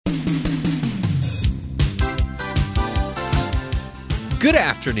Good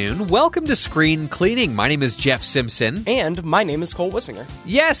afternoon. Welcome to Screen Cleaning. My name is Jeff Simpson. And my name is Cole Wissinger.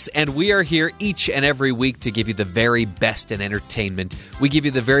 Yes, and we are here each and every week to give you the very best in entertainment. We give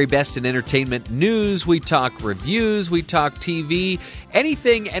you the very best in entertainment news. We talk reviews. We talk TV.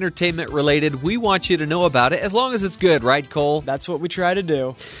 Anything entertainment related, we want you to know about it as long as it's good, right, Cole? That's what we try to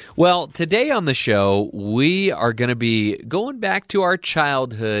do. Well, today on the show, we are going to be going back to our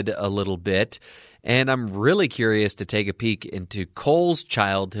childhood a little bit. And I'm really curious to take a peek into Cole's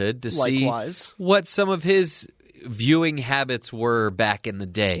childhood to see what some of his viewing habits were back in the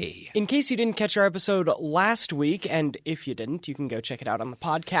day. In case you didn't catch our episode last week, and if you didn't, you can go check it out on the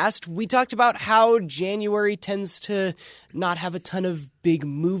podcast, we talked about how January tends to not have a ton of big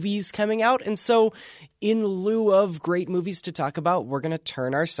movies coming out. And so in lieu of great movies to talk about, we're going to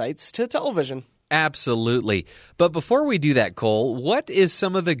turn our sights to television. Absolutely. But before we do that, Cole, what is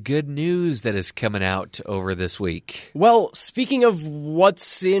some of the good news that is coming out over this week? Well, speaking of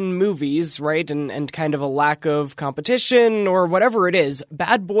what's in movies, right, and kind of a lack of competition or whatever it is,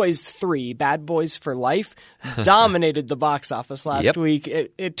 Bad Boys 3, Bad Boys for Life, dominated the box office last week.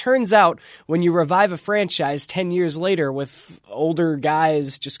 It turns out when you revive a franchise 10 years later with older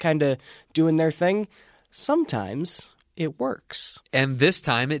guys just kind of doing their thing, sometimes it works. And this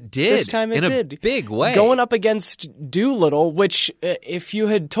time it did. This time it did. In a big way. Going up against Dolittle, which if you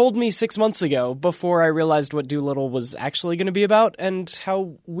had told me 6 months ago, before I realized what Dolittle was actually going to be about and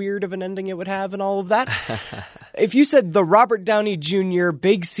how weird of an ending it would have and all of that, if you said the Robert Downey Jr.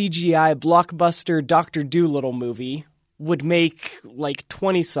 big CGI blockbuster Dr. Dolittle movie would make like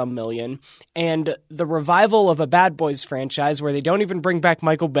 20-some million, and the revival of a Bad Boys franchise where they don't even bring back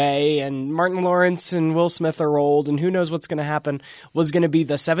Michael Bay and Martin Lawrence and Will Smith are old and who knows what's going to happen, was going to be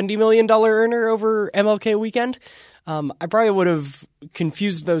the $70 million earner over MLK weekend, I probably would have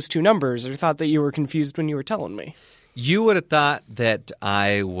confused those two numbers or thought that you were confused when you were telling me. You would have thought that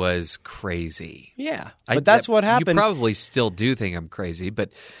I was crazy. Yeah, but that's what happened. You probably still do think I'm crazy, but...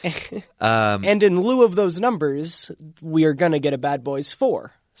 and in lieu of those numbers, we are going to get a Bad Boys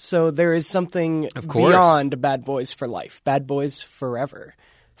 4. So there is something beyond Bad Boys for Life. Bad Boys Forever.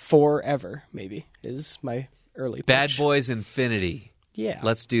 Forever, maybe, is my early pitch. Bad Boys Infinity. Yeah.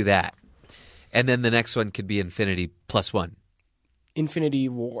 Let's do that. And then the next one could be Infinity plus one. Infinity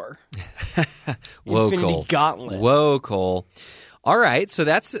War. Whoa, Infinity Cole. Gauntlet. Whoa, Cole. All right, so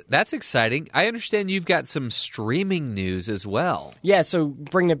that's exciting. I understand you've got some streaming news as well. Yeah, so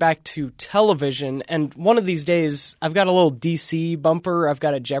bringing it back to television, and one of these days, I've got a little DC bumper, I've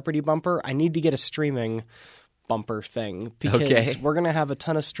got a Jeopardy bumper. I need to get a streaming bumper thing because we're going to have a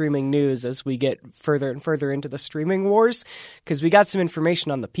ton of streaming news as we get further and further into the streaming wars because we got some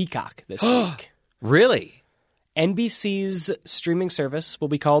information on the Peacock this week. Really? NBC's streaming service will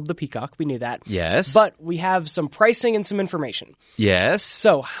be called the Peacock. We knew that. Yes. But we have some pricing and some information. Yes.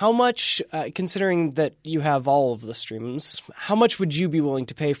 So how much, considering that you have all of the streams, how much would you be willing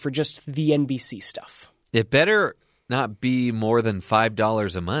to pay for just the NBC stuff? It better not be more than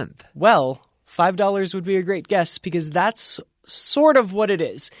 $5 a month. Well, $5 would be a great guess because that's sort of what it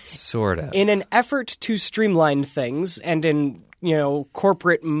is. Sort of. In an effort to streamline things and in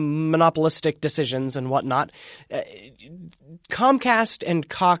corporate monopolistic decisions and whatnot, Comcast and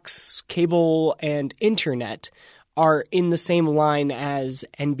Cox Cable and Internet are in the same line as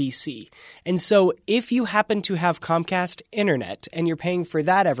NBC. And so if you happen to have Comcast Internet and you're paying for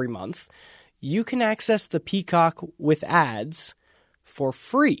that every month, you can access the Peacock with ads for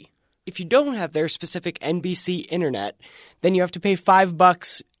free. If you don't have their specific NBC Internet, then you have to pay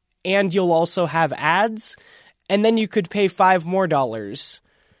 $5 and you'll also have ads. And then you could pay $5 more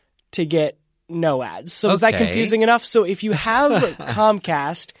to get no ads. So is that confusing enough? So if you have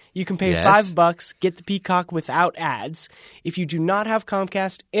Comcast, you can pay $5, get the Peacock without ads. If you do not have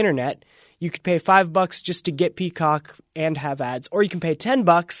Comcast Internet, you could pay $5 just to get Peacock and have ads. Or you can pay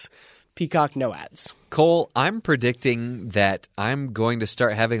 $10, Peacock, no ads. Cole, I'm predicting that I'm going to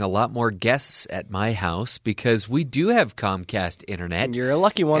start having a lot more guests at my house because we do have Comcast Internet. And you're a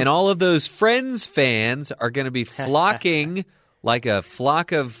lucky one. And all of those Friends fans are going to be flocking like a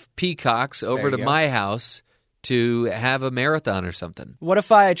flock of peacocks over to my house to have a marathon or something. What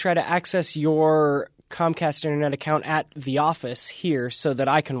if I try to access your Comcast Internet account at The Office here so that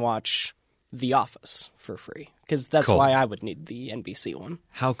I can watch The Office for free? Because that's why I would need the NBC one.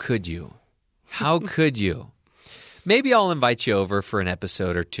 How could you? How could you? Maybe I'll invite you over for an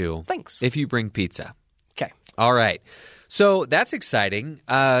episode or two. Thanks. If you bring pizza. Okay. All right. So that's exciting.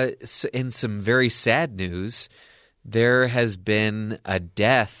 In some very sad news, there has been a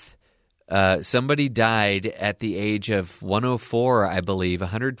death somebody died at the age of 104, I believe,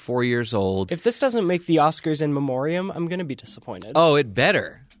 104 years old. If this doesn't make the Oscars in memoriam, I'm going to be disappointed. Oh, it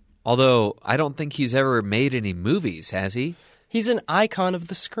better. Although, I don't think he's ever made any movies, has he? He's an icon of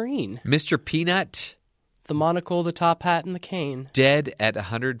the screen. Mr. Peanut. The monocle, the top hat, and the cane. Dead at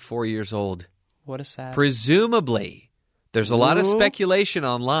 104 years old. What a sad... Presumably. There's a lot of speculation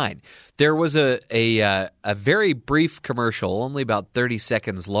online. There was a very brief commercial, only about 30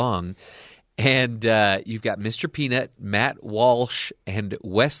 seconds long, and you've got Mr. Peanut, Matt Walsh, and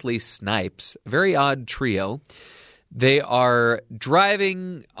Wesley Snipes. A very odd trio. They are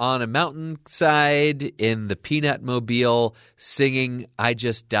driving on a mountainside in the Peanut Mobile, singing "I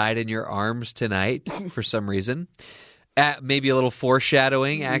Just Died in Your Arms Tonight" for some reason. Maybe a little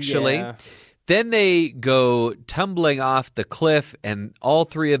foreshadowing, actually. Yeah. Then they go tumbling off the cliff, and all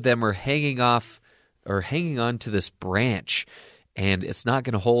three of them are hanging on to this branch, and it's not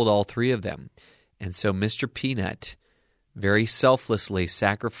going to hold all three of them. And so Mr. Peanut very selflessly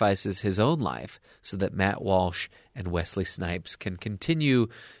sacrifices his own life so that Matt Walsh and Wesley Snipes can continue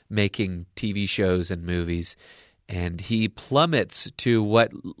making TV shows and movies. And he plummets to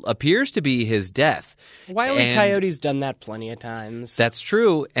what appears to be his death. Wile E. Coyote's done that plenty of times. That's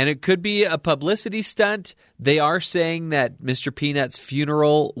true. And it could be a publicity stunt. They are saying that Mr. Peanut's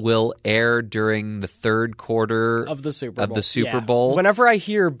funeral will air during the third quarter of the Super Bowl. Whenever I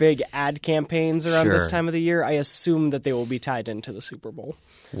hear big ad campaigns around this time of the year, I assume that they will be tied into the Super Bowl.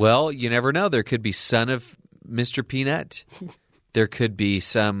 Well, you never know. There could be Son of Mr. Peanut. There could be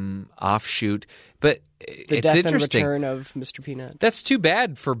some offshoot. But it's death interesting. And return of Mr. Peanut. That's too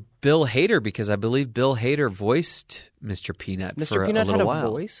bad for Bill Hader, because I believe Bill Hader voiced Mr. Peanut for a little while. Mr. Peanut had a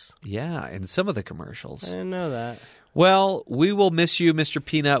voice? Yeah, in some of the commercials. I didn't know that. Well, we will miss you, Mr.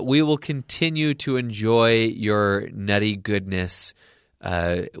 Peanut. We will continue to enjoy your nutty goodness.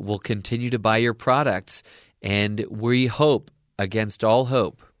 We'll continue to buy your products, and we hope, against all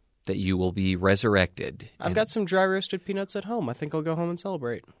hope, that you will be resurrected. I've got some dry roasted peanuts at home. I think I'll go home and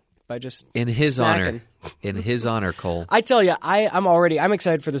celebrate by just in his snacking. honor. In his honor, Cole. I tell you, I'm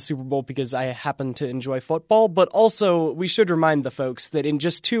excited for the Super Bowl because I happen to enjoy football, but also we should remind the folks that in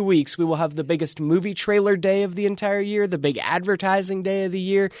just 2 weeks we will have the biggest movie trailer day of the entire year, the big advertising day of the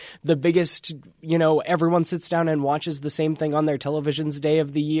year, the biggest, everyone sits down and watches the same thing on their televisions day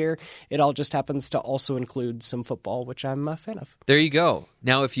of the year. It all just happens to also include some football, which I'm a fan of. There you go.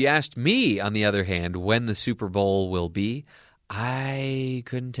 Now, if you asked me, on the other hand, when the Super Bowl will be, I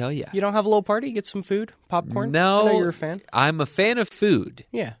couldn't tell you. You don't have a little party? Get some food? Popcorn? No. I know you're a fan. I'm a fan of food.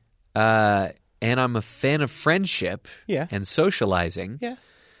 Yeah. And I'm a fan of friendship and socializing. Yeah.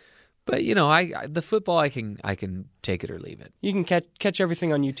 But, the football, I can take it or leave it. You can catch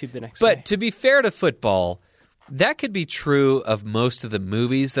everything on YouTube the next day. But to be fair to football, that could be true of most of the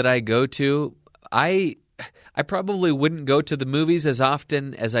movies that I go to. I probably wouldn't go to the movies as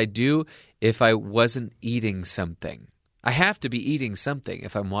often as I do if I wasn't eating something. I have to be eating something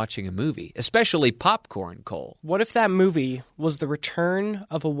if I'm watching a movie, especially popcorn, Cole. What if that movie was the return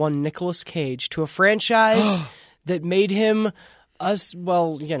of one Nicolas Cage to a franchise that made him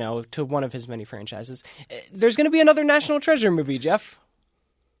to one of his many franchises? There's going to be another National Treasure movie, Jeff.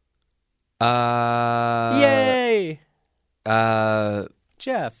 Yay!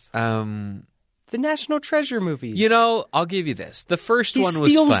 Jeff. The National Treasure movies. I'll give you this. The first one was fun.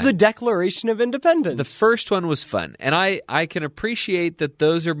 He steals the Declaration of Independence. The first one was fun. And I can appreciate that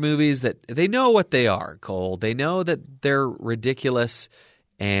those are movies that they know what they are, Cole. They know that they're ridiculous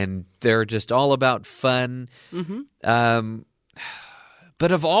and they're just all about fun. Mm-hmm.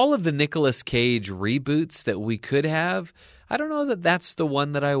 But of all of the Nicolas Cage reboots that we could have, I don't know that that's the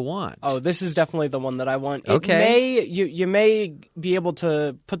one that I want. Oh, this is definitely the one that I want. Okay. You may be able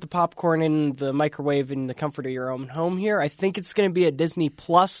to put the popcorn in the microwave in the comfort of your own home here. I think it's going to be a Disney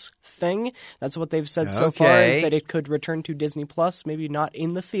Plus thing. That's what they've said so far, is that it could return to Disney Plus, maybe not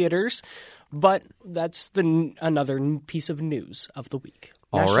in the theaters. But that's another piece of news of the week.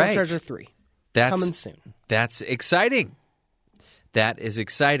 National Treasure 3. Coming soon. That's exciting. That is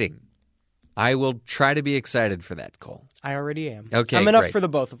exciting. I will try to be excited for that, Cole. I already am. Okay, I'm enough great. for the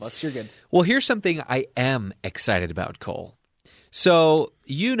both of us. You're good. Well, here's something I am excited about, Cole. So,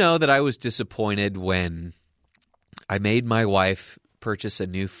 you know that I was disappointed when I made my wife purchase a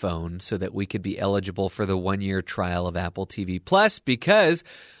new phone so that we could be eligible for the 1-year trial of Apple TV Plus, because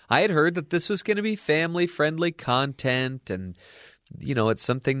I had heard that this was going to be family-friendly content and it's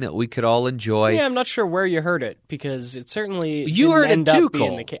something that we could all enjoy. Yeah, I'm not sure where you heard it, because it certainly you heard it too, up being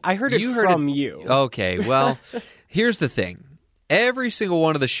Cole. the case. I heard it from you. Okay, well, here's the thing. Every single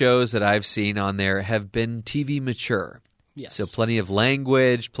one of the shows that I've seen on there have been TV mature. Yes. So plenty of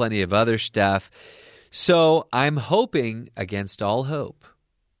language, plenty of other stuff. So I'm hoping against all hope.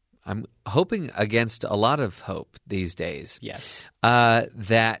 I'm hoping against a lot of hope these days. Yes.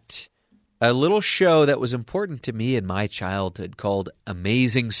 That a little show that was important to me in my childhood called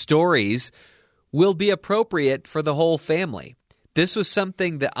Amazing Stories will be appropriate for the whole family. This was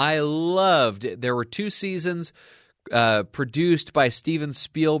something that I loved. There were 2 seasons produced by Steven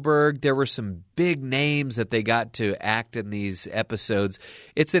Spielberg. There were some big names that they got to act in these episodes.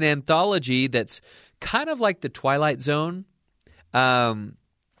 It's an anthology that's kind of like The Twilight Zone,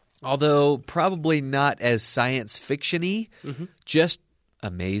 although probably not as science fiction-y, just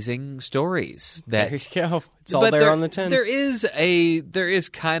amazing stories. There you go. It's all there on the tin. There is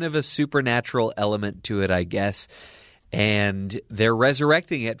kind of a supernatural element to it, I guess, and they're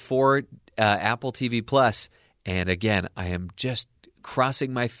resurrecting it for Apple TV Plus. And again, I am just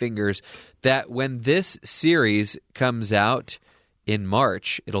crossing my fingers that when this series comes out in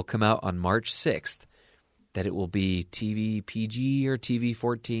March, it'll come out on March 6th, that it will be TV PG or TV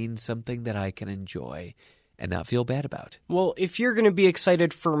 14, something that I can enjoy and not feel bad about. Well, if you're going to be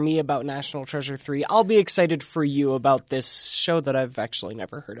excited for me about National Treasure 3, I'll be excited for you about this show that I've actually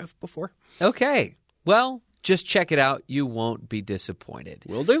never heard of before. Okay. Well, just check it out. You won't be disappointed.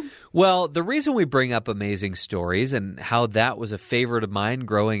 Will do. Well, the reason we bring up Amazing Stories and how that was a favorite of mine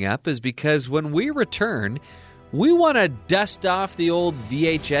growing up is because when we return, we want to dust off the old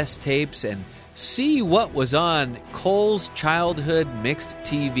VHS tapes and see what was on Cole's childhood mixed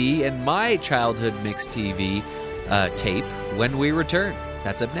TV and my childhood mixed TV tape when we return.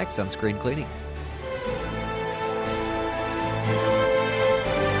 That's up next on Screen Cleaning.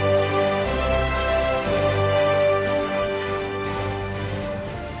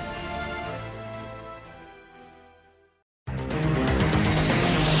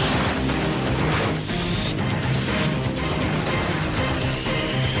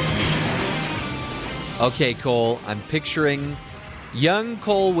 Okay, Cole, I'm picturing young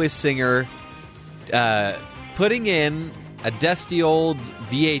Cole Wissinger putting in a dusty old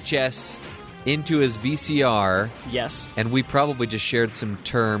VHS into his VCR. Yes. And we probably just shared some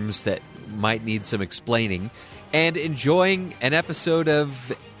terms that might need some explaining. And enjoying an episode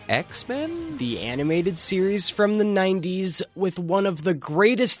of X-Men? The animated series from the 90s with one of the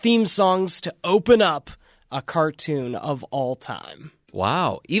greatest theme songs to open up a cartoon of all time.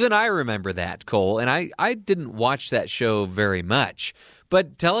 Wow. Even I remember that, Cole, and I didn't watch that show very much.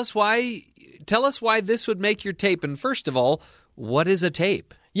 But tell us why this would make your tape. And first of all, what is a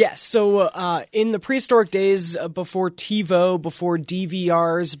tape? Yes, so in the prehistoric days, before TiVo, before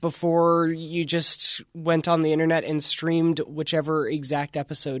DVRs, before you just went on the internet and streamed whichever exact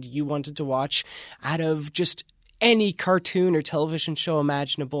episode you wanted to watch out of just any cartoon or television show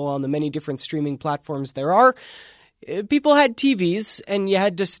imaginable on the many different streaming platforms there are, people had TVs, and you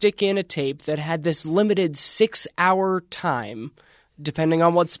had to stick in a tape that had this limited 6-hour time, depending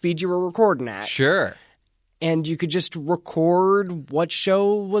on what speed you were recording at. Sure. And you could just record what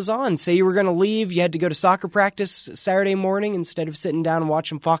show was on. Say you were going to leave, you had to go to soccer practice Saturday morning instead of sitting down and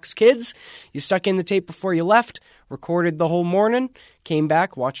watching Fox Kids. You stuck in the tape before you left, recorded the whole morning, came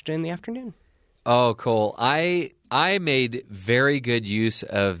back, watched it in the afternoon. Oh, Cole, I made very good use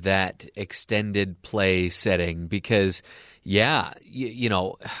of that extended play setting because, yeah, you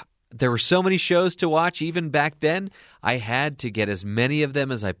know, there were so many shows to watch even back then. I had to get as many of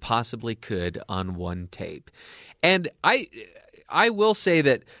them as I possibly could on one tape. And I will say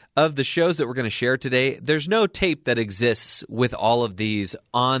that of the shows that we're going to share today, there's no tape that exists with all of these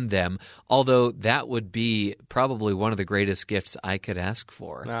on them, although that would be probably one of the greatest gifts I could ask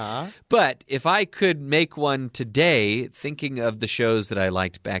for. But if I could make one today, thinking of the shows that I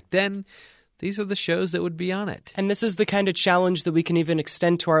liked back then, these are the shows that would be on it. And this is the kind of challenge that we can even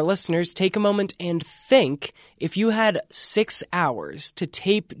extend to our listeners. Take a moment and think, if you had 6 hours to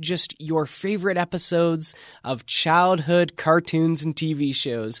tape just your favorite episodes of childhood cartoons and TV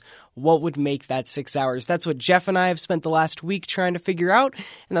shows, what would make that 6 hours? That's what Jeff and I have spent the last week trying to figure out,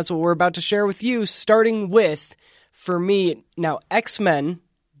 and that's what we're about to share with you, starting with, for me, now X-Men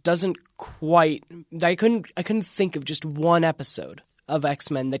doesn't quite, I couldn't think of just one episode of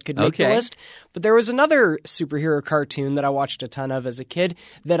X-Men that could make the list. But there was another superhero cartoon that I watched a ton of as a kid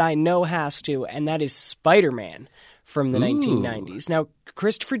that I know has to, and that is Spider-Man from the 1990s. Now,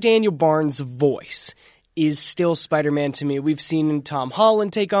 Christopher Daniel Barnes' voice is still Spider-Man to me. We've seen Tom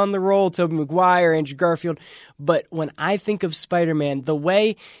Holland take on the role, Tobey Maguire, Andrew Garfield. But when I think of Spider-Man, the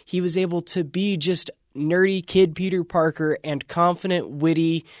way he was able to be just nerdy kid Peter Parker and confident,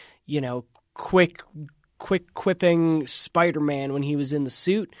 witty, quick quick quipping Spider-Man when he was in the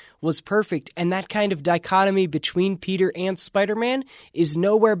suit was perfect. And that kind of dichotomy between Peter and Spider-Man is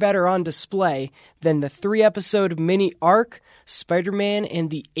nowhere better on display than the 3-episode mini arc, Spider-Man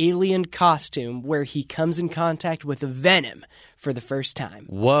and the Alien Costume, where he comes in contact with Venom for the first time.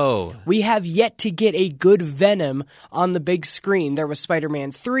 Whoa. We have yet to get a good Venom on the big screen. There was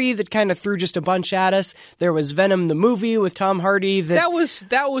Spider-Man 3 that kind of threw just a bunch at us. There was Venom the movie with Tom Hardy. That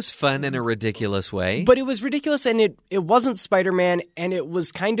was fun in a ridiculous way. But it was ridiculous, and it wasn't Spider-Man, and it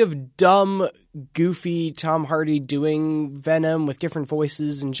was kind of dumb, goofy Tom Hardy doing Venom with different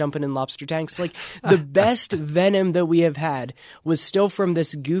voices and jumping in lobster tanks. Like, the best Venom that we have had was still from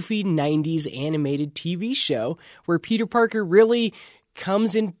this goofy 90s animated TV show where Peter Parker really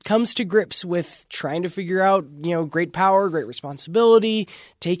comes to grips with trying to figure out, great power, great responsibility,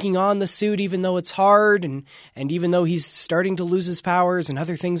 taking on the suit even though it's hard, and even though he's starting to lose his powers and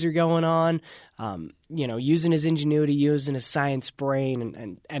other things are going on, using his ingenuity, using his science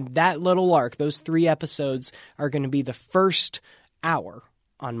brain, and that little arc, those 3 episodes are going to be the first hour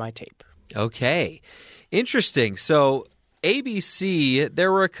on my tape. Okay. Interesting. So ABC,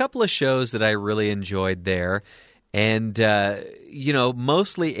 there were a couple of shows that I really enjoyed there. And,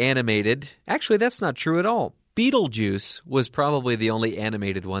 mostly animated. Actually, that's not true at all. Beetlejuice was probably the only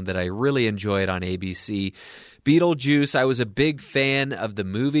animated one that I really enjoyed on ABC. Beetlejuice, I was a big fan of the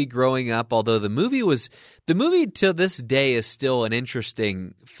movie growing up, although the movie to this day is still an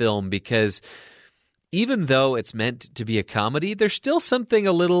interesting film because even though it's meant to be a comedy, there's still something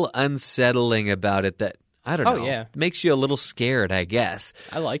a little unsettling about it that, I don't know, makes you a little scared, I guess.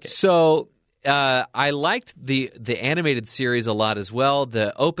 I like it. So I liked the animated series a lot as well.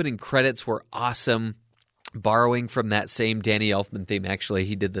 The opening credits were awesome, borrowing from that same Danny Elfman theme. Actually,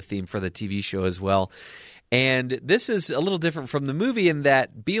 he did the theme for the TV show as well. And this is a little different from the movie in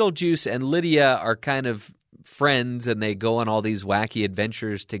that Beetlejuice and Lydia are kind of friends and they go on all these wacky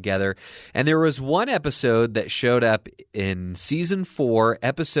adventures together. And there was one episode that showed up in season 4,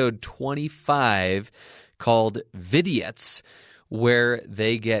 episode 25, called Vidiots, where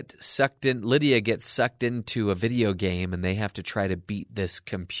they get sucked in. Lydia gets sucked into a video game, and they have to try to beat this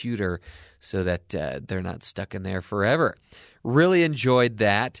computer so that they're not stuck in there forever. Really enjoyed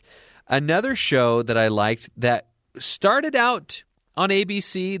that. Another show that I liked that started out on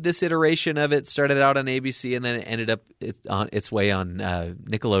ABC, this iteration of it started out on ABC, and then it ended up on its way on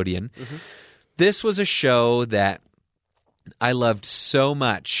Nickelodeon. Mm-hmm. This was a show that I loved so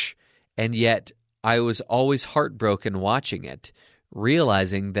much, and yet I was always heartbroken watching it,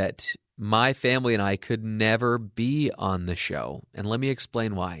 realizing that my family and I could never be on the show. And let me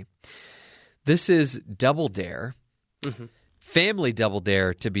explain why. This is Double Dare, Family Double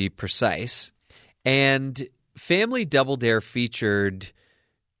Dare to be precise. And Family Double Dare featured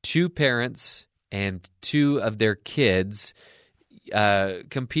 2 parents and 2 of their kids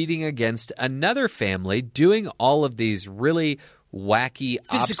competing against another family, doing all of these really wacky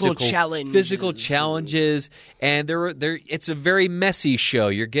physical challenges, and it's a very messy show.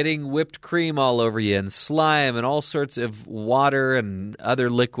 You're getting whipped cream all over you and slime and all sorts of water and other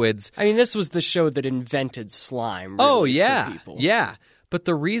liquids. I mean, this was the show that invented slime. Really, for people. Yeah. But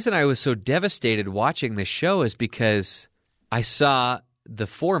the reason I was so devastated watching this show is because I saw the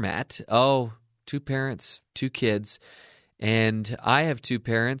format. 2 parents, 2 kids, and I have 2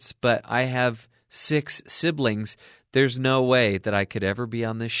 parents, but I have 6 siblings. There's no way that I could ever be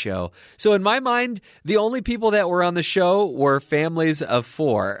on this show. So in my mind, the only people that were on the show were families of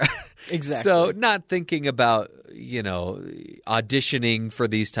 4. Exactly. So not thinking about, auditioning for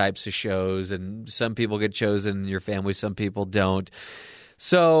these types of shows, and some people get chosen in your family, some people don't.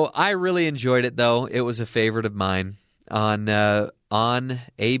 So I really enjoyed it, though. It was a favorite of mine on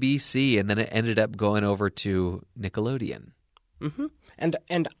ABC, and then it ended up going over to Nickelodeon. Mm-hmm.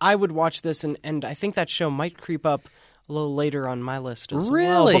 And I would watch this, and I think that show might creep up a little later on my list as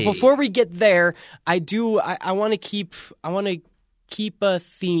well. But before we get there, I want to keep a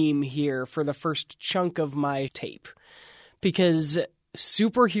theme here for the first chunk of my tape, because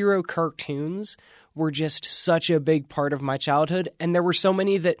superhero cartoons were just such a big part of my childhood, and there were so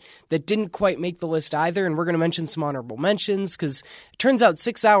many that didn't quite make the list either, and we're going to mention some honorable mentions, because it turns out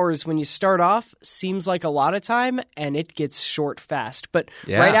 6 hours when you start off seems like a lot of time, and it gets short fast. But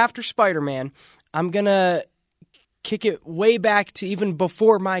right after Spider-Man, I'm going to kick it way back to even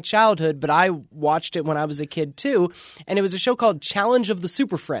before my childhood, but I watched it when I was a kid too, and it was a show called Challenge of the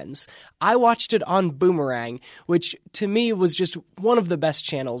Super Friends. I watched it on Boomerang, which to me was just one of the best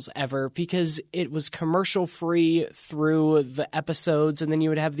channels ever because it was commercial-free through the episodes, and then you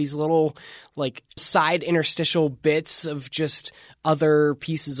would have these little side interstitial bits of just other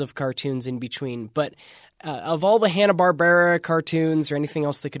pieces of cartoons in between. But of all the Hanna-Barbera cartoons or anything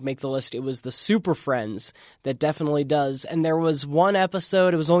else that could make the list, it was the Super Friends that definitely does. And there was one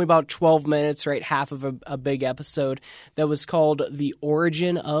episode, it was only about 12 minutes, right, half of a big episode, that was called The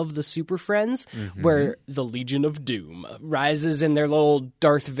Origin of the Super Friends, where the Legion of Doom rises in their little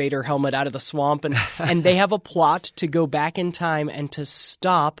Darth Vader helmet out of the swamp, and they have a plot to go back in time and to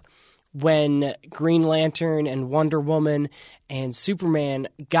stop when Green Lantern and Wonder Woman and Superman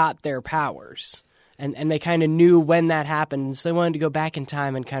got their powers. And they kind of knew when that happened, and so they wanted to go back in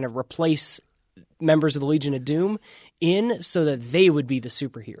time and kind of replace members of the Legion of Doom so that they would be the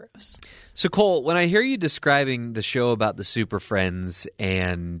superheroes. So, Cole, when I hear you describing the show about the Super Friends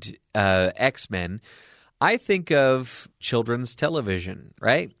and X-Men, I think of children's television,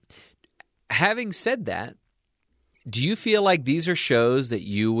 right? Having said that, do you feel like these are shows that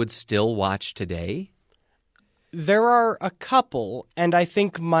you would still watch today? There are a couple, and I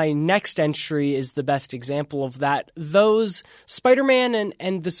think my next entry is the best example of that. Those Spider-Man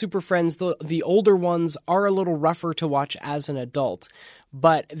and the Super Friends, the older ones, are a little rougher to watch as an adult.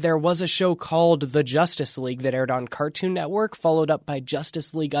 But there was a show called The Justice League that aired on Cartoon Network, followed up by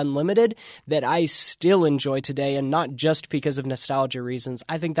Justice League Unlimited, that I still enjoy today, and not just because of nostalgia reasons.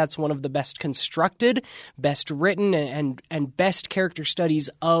 I think that's one of the best constructed, best written, and best character studies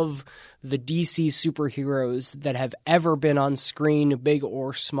of the DC superheroes that have ever been on screen, big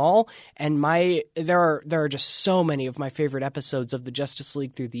or small. And there are just so many of my favorite episodes of the Justice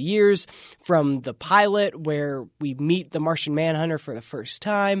League through the years, from the pilot where we meet the Martian Manhunter for the first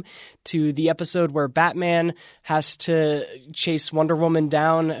time, to the episode where Batman has to chase Wonder Woman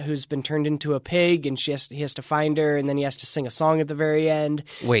down, who's been turned into a pig, and he has to find her, and then he has to sing a song at the very end.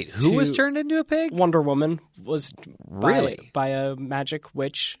 Wait, who was turned into a pig? Wonder Woman was really by a magic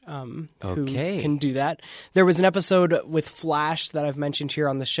witch who Okay. can do that. There was an episode with Flash that I've mentioned here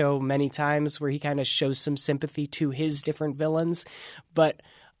on the show many times where he kind of shows some sympathy to his different villains. But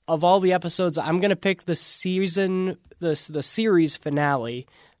of all the episodes, I'm going to pick the series finale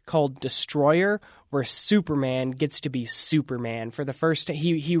called Destroyer, where Superman gets to be Superman. For the first time,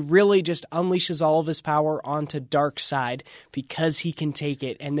 he really just unleashes all of his power onto Darkseid because he can take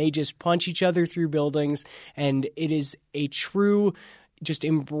it, and they just punch each other through buildings, and it is a true just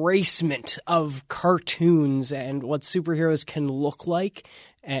embracement of cartoons and what superheroes can look like.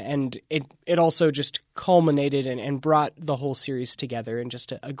 And it also just culminated and brought the whole series together in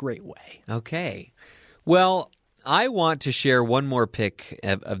just a great way. Okay. Well, I want to share one more pick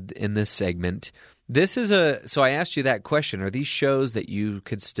in this segment. So I asked you that question. Are these shows that you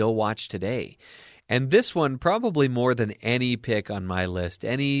could still watch today? And this one, probably more than any pick on my list,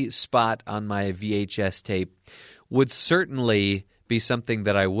 any spot on my VHS tape, would certainly be something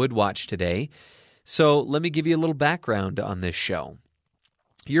that I would watch today. So let me give you a little background on this show.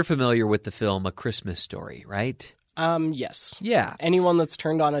 You're familiar with the film A Christmas Story, right? Yes. Yeah. Anyone that's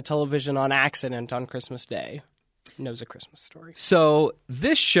turned on a television on accident on Christmas Day knows A Christmas Story. So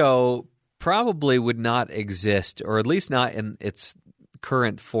this show probably would not exist, or at least not in its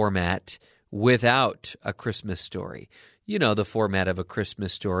current format, without A Christmas Story. You know the format of A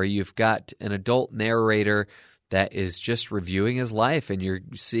Christmas Story. You've got an adult narrator that is just reviewing his life, and you're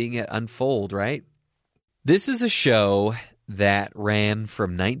seeing it unfold, right? This is a show that ran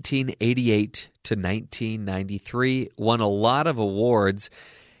from 1988 to 1993, won a lot of awards,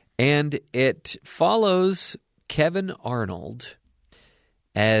 and it follows Kevin Arnold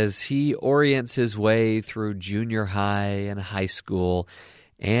as he orients his way through junior high and high school,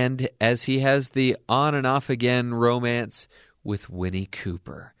 and as he has the on and off again romance with Winnie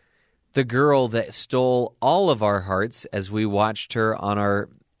Cooper, the girl that stole all of our hearts as we watched her on our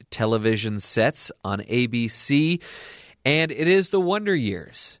television sets on ABC. And it is the Wonder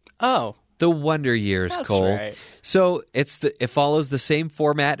Years. Oh. The Wonder Years, That's Cole. right. So it follows the same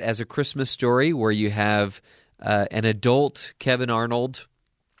format as A Christmas Story, where you have an adult Kevin Arnold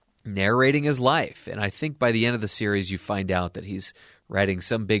narrating his life. And I think by the end of the series, you find out that he's writing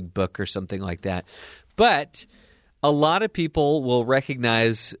some big book or something like that. But a lot of people will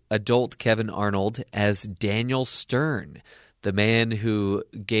recognize adult Kevin Arnold as Daniel Stern, the man who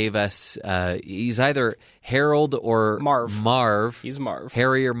gave us, he's either Harold or Marv. He's Marv.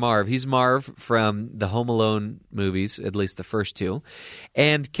 Harry or Marv. He's Marv from the Home Alone movies, at least the first two.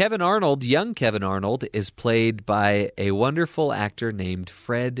 And Kevin Arnold, young Kevin Arnold, is played by a wonderful actor named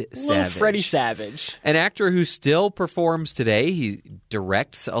Fred Savage. Freddie Savage. An actor who still performs today. He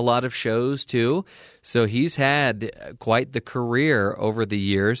directs a lot of shows too. So he's had quite the career over the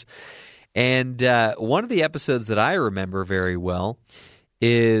years. And one of the episodes that I remember very well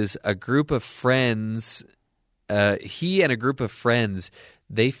is a group of friends. He and a group of friends,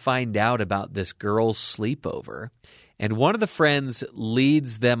 they find out about this girl's sleepover. And one of the friends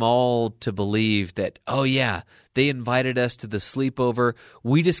leads them all to believe that, oh yeah, they invited us to the sleepover.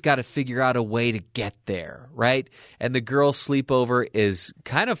 We just got to figure out a way to get there, right? And the girl's sleepover is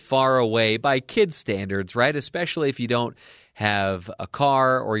kind of far away by kid standards, right? Especially if you don't have a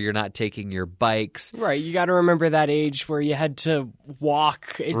car or you're not taking your bikes. Right. You got to remember that age where you had to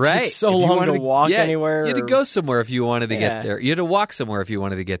walk. It right. took so long to walk anywhere. You had to go somewhere if you wanted to get there. You had to walk somewhere if you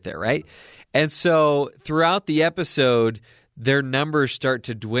wanted to get there, right? And so throughout the episode, their numbers start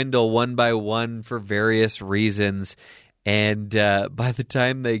to dwindle one by one for various reasons. And by the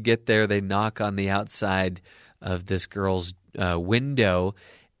time they get there, they knock on the outside of this girl's window,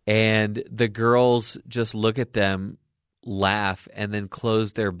 and the girls just look at them, laugh, and then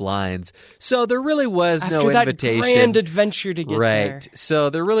close their blinds. So there really was no invitation. After that grand adventure to get there. Right. So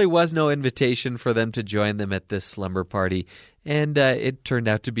there really was no invitation for them to join them at this slumber party. And it turned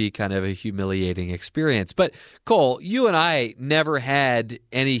out to be kind of a humiliating experience. But, Cole, you and I never had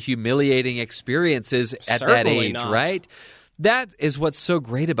any humiliating experiences at that age, right? That is what's so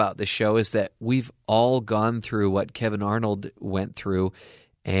great about the show, is that we've all gone through what Kevin Arnold went through.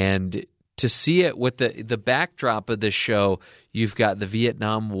 And to see it with the backdrop of this show, you've got the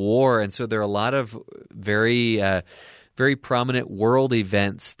Vietnam War. And so there are a lot of very prominent world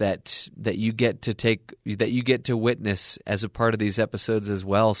events that you get to witness as a part of these episodes as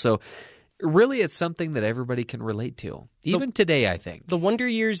well. So really, it's something that everybody can relate to, even today, I think. The Wonder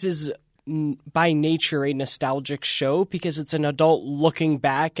Years is by nature a nostalgic show because it's an adult looking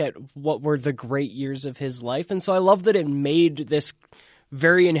back at what were the great years of his life. And so I love that it made this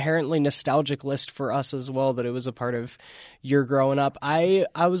very inherently nostalgic list for us as well, that it was a part of your growing up. I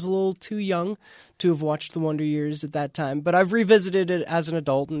was a little too young to have watched The Wonder Years at that time, but I've revisited it as an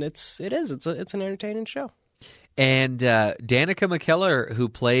adult, and it's an entertaining show. And Danica McKellar, who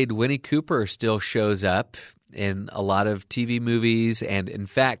played Winnie Cooper, still shows up in a lot of TV movies, and in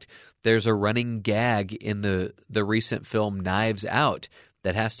fact, there's a running gag in the recent film Knives Out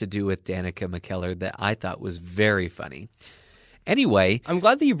that has to do with Danica McKellar that I thought was very funny. Anyway, I'm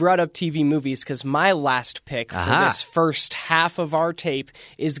glad that you brought up TV movies, because my last pick for this first half of our tape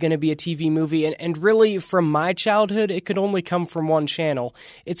is going to be a TV movie. And really, from my childhood, it could only come from one channel.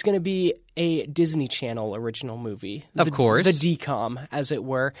 It's going to be a Disney Channel original movie. Of course. The DCOM, as it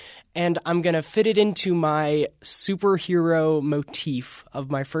were. And I'm going to fit it into my superhero motif of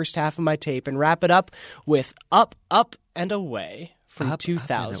my first half of my tape and wrap it up with Up, Up, and Away. From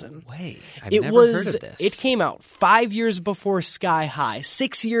 2000. I've never heard of this. It came out 5 years before Sky High,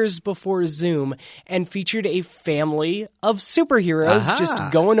 6 years before Zoom, and featured a family of superheroes just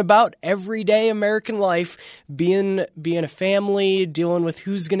going about everyday American life, being a family, dealing with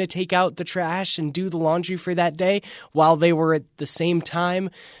who's going to take out the trash and do the laundry for that day, while they were at the same time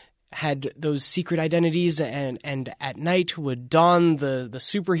had those secret identities and at night would don the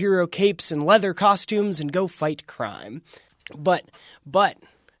superhero capes and leather costumes and go fight crime. But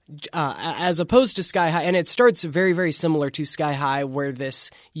as opposed to Sky High, and it starts very, very similar to Sky High, where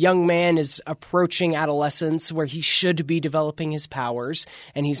this young man is approaching adolescence, where he should be developing his powers,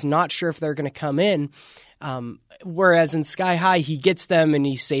 and he's not sure if they're going to come in. Whereas in Sky High, he gets them and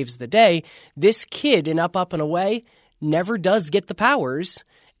he saves the day. This kid in Up, Up, and Away never does get the powers.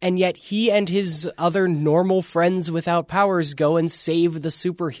 And yet he and his other normal friends without powers go and save the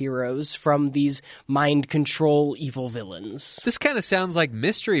superheroes from these mind control evil villains. This kind of sounds like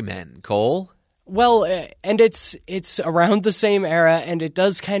Mystery Men, Cole. Well, and it's around the same era, and it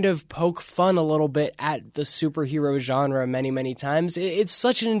does kind of poke fun a little bit at the superhero genre many, many times. It's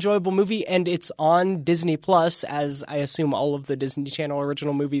such an enjoyable movie, and it's on Disney Plus, as I assume all of the Disney Channel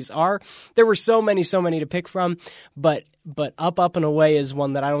original movies are. There were so many to pick from, but Up, Up, and Away is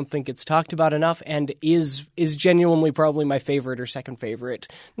one that I don't think it's talked about enough, and is genuinely probably my favorite or second favorite,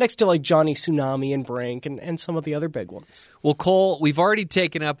 next to like Johnny Tsunami and Brink and some of the other big ones. Well, Cole, we've already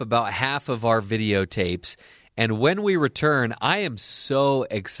taken up about half of our videotapes, and when we return, I am so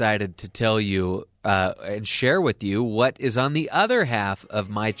excited to tell you and share with you what is on the other half of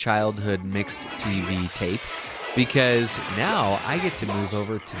my childhood mixed TV tape, because now I get to move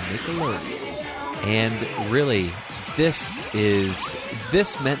over to Nickelodeon. And really, this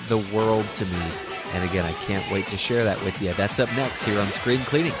meant the world to me. And again, I can't wait to share that with you. That's up next here on Screen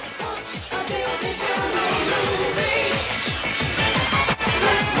Cleaning.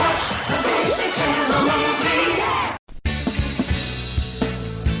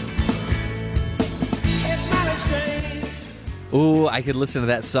 Ooh, I could listen to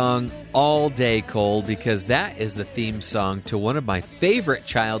that song all day, Cole, because that is the theme song to one of my favorite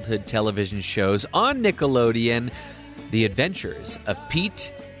childhood television shows on Nickelodeon, The Adventures of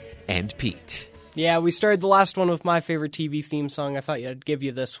Pete and Pete. Yeah, we started the last one with my favorite TV theme song. I thought I'd give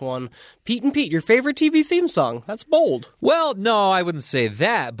you this one. Pete and Pete, your favorite TV theme song. That's bold. Well, no, I wouldn't say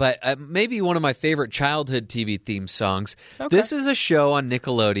that, but maybe one of my favorite childhood TV theme songs. Okay. This is a show on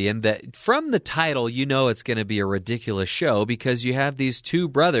Nickelodeon that, from the title, you know it's going to be a ridiculous show because you have these two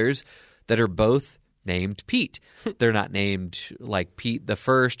brothers that are both named Pete. They're not named like Pete the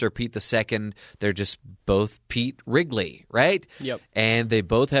First or Pete the Second. They're just both Pete Wrigley, right? Yep. And they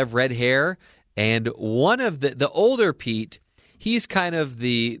both have red hair. And one of the older Pete, he's kind of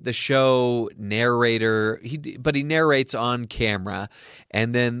the show narrator, but he narrates on camera.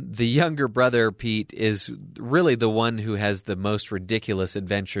 And then the younger brother, Pete, is really the one who has the most ridiculous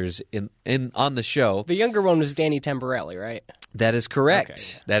adventures on the show. The younger one was Danny Tamborelli, right? That is correct. Okay,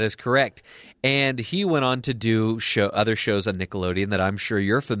 yeah. That is correct. And he went on to do other shows on Nickelodeon that I'm sure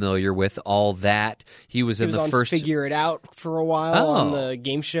you're familiar with. All that. He was on first Figure It Out for a while on the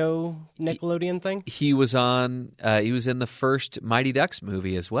game show Nickelodeon thing. He was on. He was in the first Mighty Ducks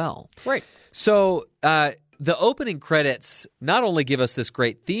movie as well. Right. So the opening credits not only give us this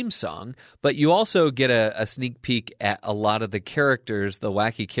great theme song, but you also get a sneak peek at a lot of the characters, the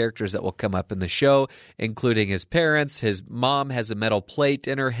wacky characters that will come up in the show, including his parents. His mom has a metal plate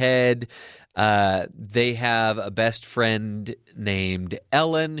in her head. They have a best friend named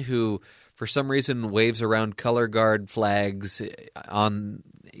Ellen who, for some reason, waves around color guard flags in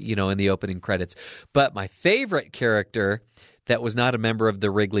the opening credits. But my favorite character that was not a member of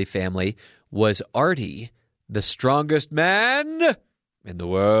the Wrigley family was Artie, the strongest man in the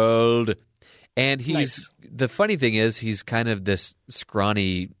world. And the funny thing is, he's kind of this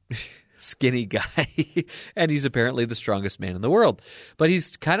scrawny, skinny guy, and he's apparently the strongest man in the world. But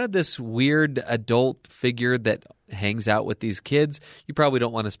he's kind of this weird adult figure that hangs out with these kids. You probably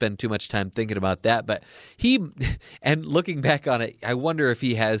don't want to spend too much time thinking about that, but and looking back on it, I wonder if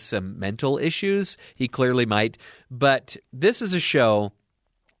he has some mental issues. He clearly might. But this is a show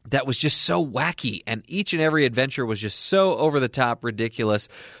that was just so wacky, and each and every adventure was just so over-the-top ridiculous.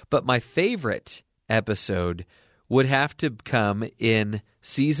 But my favorite episode would have to come in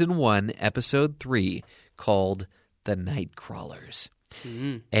Season 1, Episode 3, called The Nightcrawlers.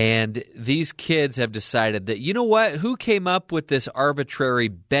 Mm-hmm. And these kids have decided that, you know what? Who came up with this arbitrary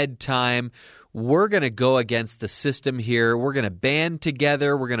bedtime? We're going to go against the system here. We're going to band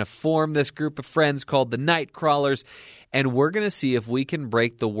together. We're going to form this group of friends called the Nightcrawlers, and we're going to see if we can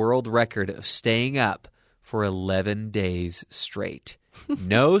break the world record of staying up for 11 days straight.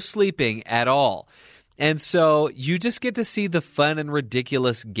 No sleeping at all. And so you just get to see the fun and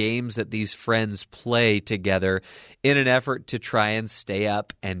ridiculous games that these friends play together in an effort to try and stay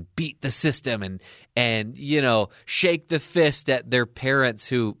up and beat the system and shake the fist at their parents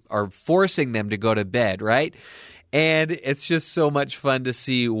who are forcing them to go to bed, right? And it's just so much fun to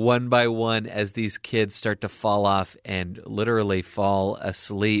see one by one as these kids start to fall off and literally fall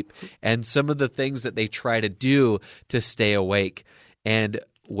asleep, and some of the things that they try to do to stay awake. And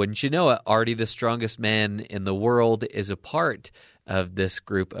wouldn't you know it, Artie, the strongest man in the world, is a part of this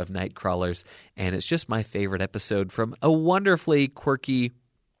group of Nightcrawlers. And it's just my favorite episode from a wonderfully quirky,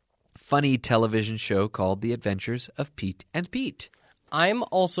 funny television show called The Adventures of Pete and Pete. I'm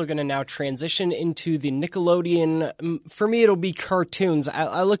also going to now transition into the Nickelodeon. For me, it'll be cartoons.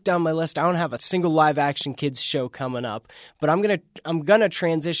 I looked down my list. I don't have a single live-action kids show coming up, but I'm gonna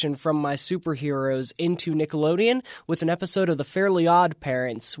transition from my superheroes into Nickelodeon with an episode of The Fairly Odd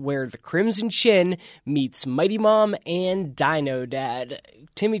Parents, where the Crimson Chin meets Mighty Mom and Dino Dad.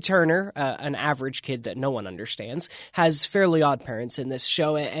 Timmy Turner, an average kid that no one understands, has Fairly Odd Parents in this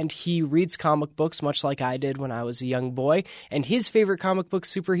show, and he reads comic books much like I did when I was a young boy, and his favorite comic book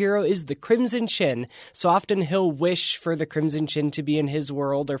superhero is the Crimson Chin. So often he'll wish for the Crimson Chin to be in his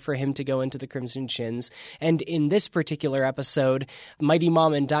world or for him to go into the Crimson Chins. And in this particular episode, Mighty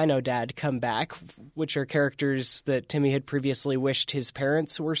Mom and Dino Dad come back, which are characters that Timmy had previously wished his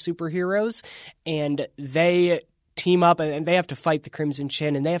parents were superheroes, and they team up and they have to fight the Crimson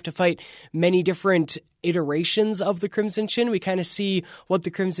Chin, and they have to fight many different iterations of the Crimson Chin. We kind of see what the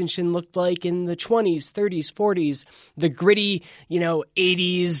Crimson Chin looked like in the 20s, 30s, 40s, the gritty,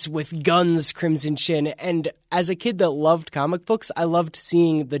 80s with guns Crimson Chin. And as a kid that loved comic books, I loved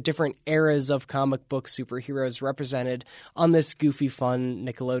seeing the different eras of comic book superheroes represented on this goofy, fun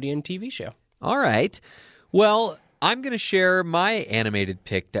Nickelodeon TV show. All right. Well, I'm going to share my animated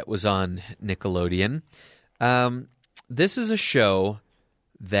pick that was on Nickelodeon. This is a show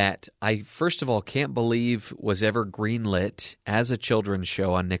that I, first of all, can't believe was ever greenlit as a children's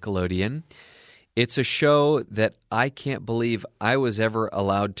show on Nickelodeon. It's a show that I can't believe I was ever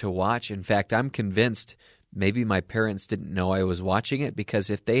allowed to watch. In fact, I'm convinced maybe my parents didn't know I was watching it, because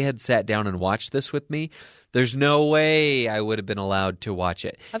if they had sat down and watched this with me, there's no way I would have been allowed to watch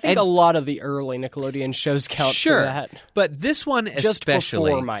it. I think a lot of the early Nickelodeon shows count for that. But this one especially. Just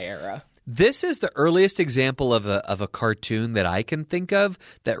before my era. This is the earliest example of a cartoon that I can think of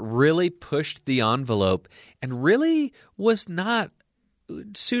that really pushed the envelope and really was not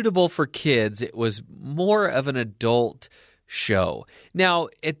suitable for kids. It was more of an adult show. Now,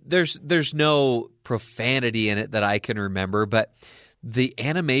 there's no profanity in it that I can remember, but the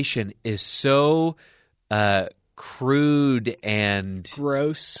animation is so crude and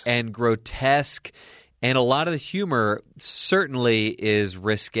gross and grotesque. And a lot of the humor certainly is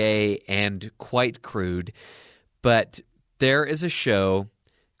risque and quite crude. But there is a show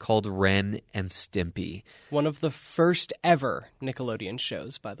called Ren and Stimpy. One of the first ever Nickelodeon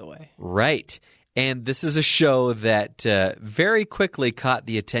shows, by the way. Right. And this is a show that very quickly caught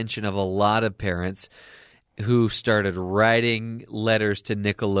the attention of a lot of parents who started writing letters to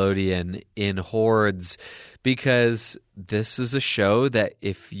Nickelodeon in hordes, because this is a show that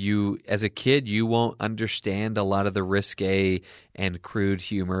if you, as a kid, you won't understand a lot of the risque and crude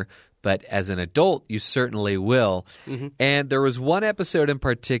humor, but as an adult, you certainly will. Mm-hmm. And there was one episode in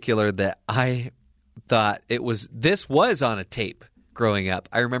particular that I thought this was on a tape growing up.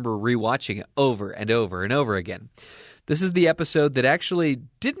 I remember rewatching it over and over and over again. This is the episode that actually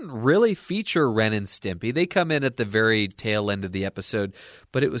didn't really feature Ren and Stimpy. They come in at the very tail end of the episode,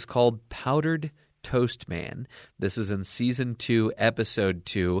 but it was called Powdered Toast Man. This was in Season 2, Episode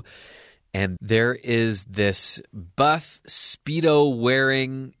 2. And there is this buff,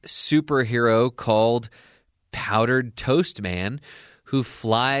 Speedo-wearing superhero called Powdered Toast Man who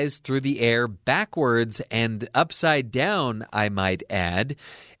flies through the air backwards and upside down, I might add.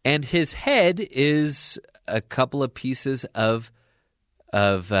 And his head is a couple of pieces of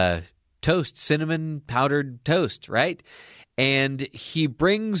toast, cinnamon powdered toast, right? And he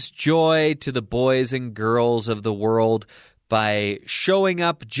brings joy to the boys and girls of the world by showing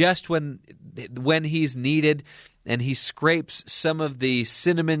up just when he's needed, and he scrapes some of the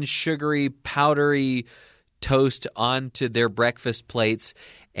cinnamon, sugary, powdery toast onto their breakfast plates,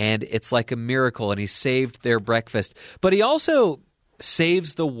 and it's like a miracle, and he saved their breakfast. But he also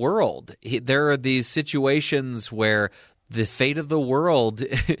saves the world. There are these situations where the fate of the world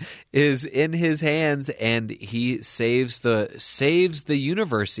is in his hands, and he saves the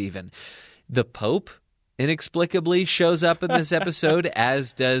universe even. The Pope inexplicably shows up in this episode,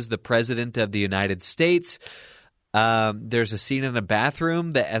 as does the President of the United States. There's a scene in a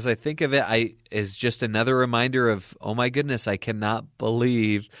bathroom that, as I think of it, is just another reminder of, oh my goodness, I cannot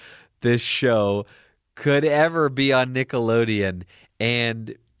believe this show could ever be on Nickelodeon.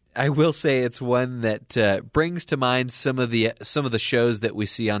 And I will say it's one that brings to mind some of the shows that we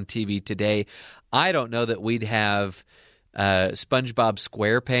see on TV today. I don't know that we'd have SpongeBob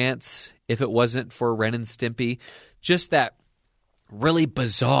SquarePants if it wasn't for Ren and Stimpy. Just that really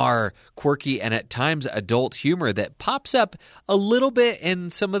bizarre, quirky, and at times adult humor that pops up a little bit in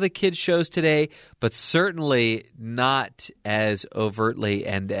some of the kids' shows today, but certainly not as overtly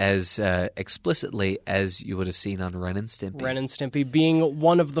and as explicitly as you would have seen on Ren and Stimpy. Ren and Stimpy being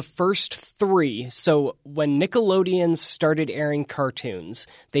one of the first three. So when Nickelodeon started airing cartoons,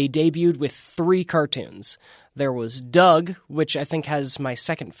 they debuted with 3 cartoons. There was Doug, which I think has my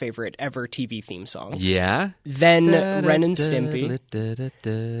second favorite ever TV theme song. Yeah. Then Ren and Stimpy.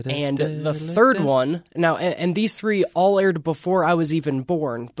 And the third one, now, and these 3 all aired before I was even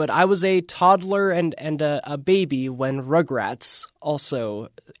born, but I was a toddler and a baby when Rugrats also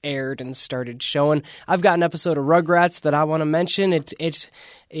aired and started showing. I've got an episode of Rugrats that I want to mention.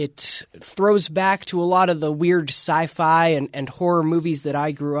 It throws back to a lot of the weird sci-fi and horror movies that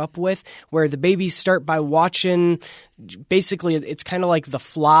I grew up with, where the babies start by watching, basically it's kind of like The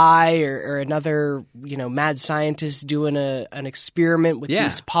Fly or another, mad scientist doing an experiment with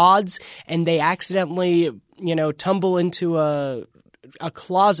these pods, and they accidentally, tumble into a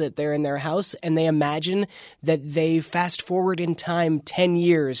closet there in their house, and they imagine that they fast forward in time 10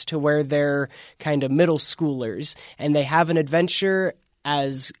 years to where they're kind of middle schoolers, and they have an adventure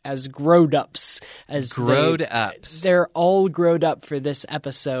as growed-ups. They're all growed up for this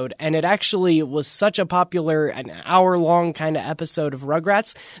episode, and it actually was such a popular, an hour-long kind of episode of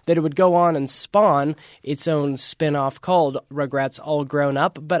Rugrats that it would go on and spawn its own spin-off called Rugrats All Grown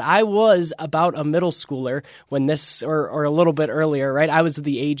Up. But I was about a middle schooler when this, or a little bit earlier, right? I was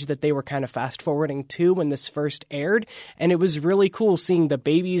the age that they were kind of fast-forwarding to when this first aired, and it was really cool seeing the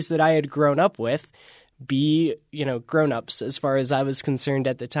babies that I had grown up with be, grown-ups as far as I was concerned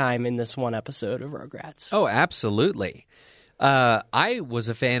at the time in this one episode of Rugrats. Oh, absolutely. I was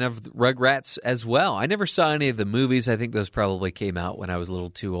a fan of Rugrats as well. I never saw any of the movies. I think those probably came out when I was a little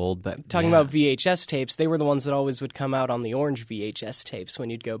too old. But talking about VHS tapes, they were the ones that always would come out on the orange VHS tapes when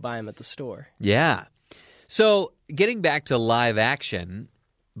you'd go buy them at the store. Yeah. So getting back to live action,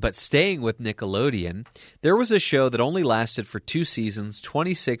 but staying with Nickelodeon, there was a show that only lasted for 2 seasons,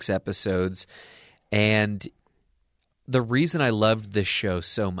 26 episodes, and the reason I loved this show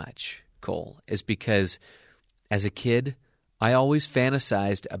so much, Cole, is because as a kid, I always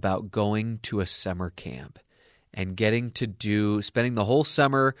fantasized about going to a summer camp and spending the whole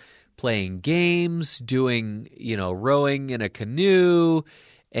summer playing games, doing, rowing in a canoe,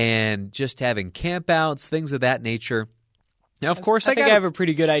 and just having campouts, things of that nature. Now, of course, I think I have a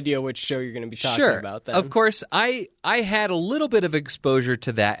pretty good idea which show you're going to be talking about then. Of course, I had a little bit of exposure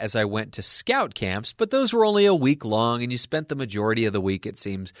to that as I went to scout camps, but those were only a week long, and you spent the majority of the week, it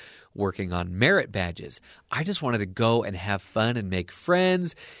seems, working on merit badges. I just wanted to go and have fun and make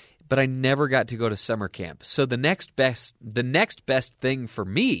friends, but I never got to go to summer camp. So the next best thing for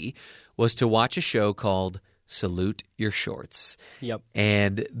me was to watch a show called Salute Your Shorts. Yep.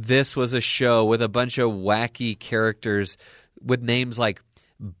 And this was a show with a bunch of wacky characters with names like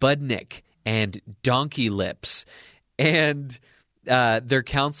Budnick and Donkey Lips. And their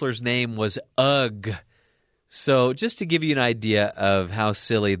counselor's name was Ugg. So just to give you an idea of how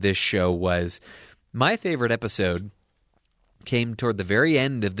silly this show was, my favorite episode came toward the very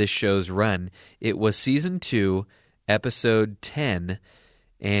end of this show's run. It was Season 2, Episode 10,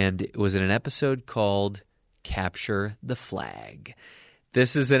 and it was in an episode called Capture the Flag.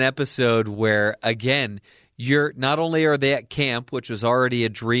 This is an episode where, again, not only are they at camp, which was already a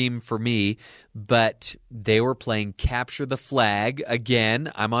dream for me, but they were playing Capture the Flag.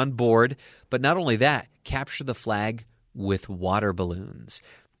 Again, I'm on board. But not only that, Capture the Flag with water balloons.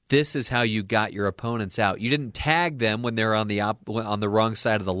 This is how you got your opponents out. You didn't tag them when they're on the wrong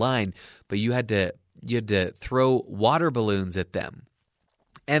side of the line, but you had to throw water balloons at them.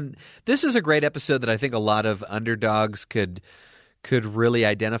 And this is a great episode that I think a lot of underdogs could really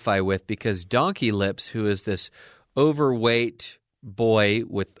identify with, because Donkey Lips, who is this overweight boy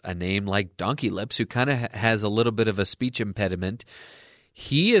with a name like Donkey Lips, who kind of has a little bit of a speech impediment,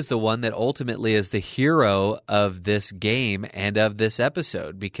 he is the one that ultimately is the hero of this game and of this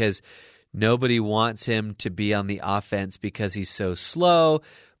episode, because nobody wants him to be on the offense because he's so slow,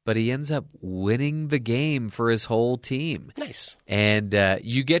 but he ends up winning the game for his whole team. Nice. And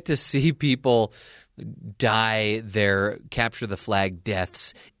you get to see people die their Capture the Flag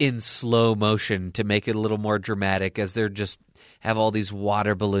deaths in slow motion to make it a little more dramatic, as they're just have all these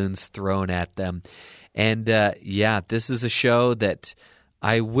water balloons thrown at them. And this is a show that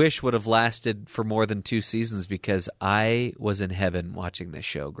I wish would have lasted for more than 2 seasons, because I was in heaven watching this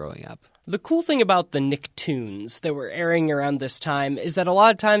show growing up. The cool thing about the Nicktoons that were airing around this time is that a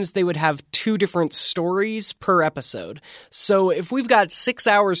lot of times they would have 2 different stories per episode. So if we've got 6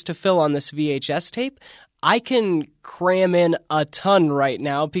 hours to fill on this VHS tape, I can cram in a ton right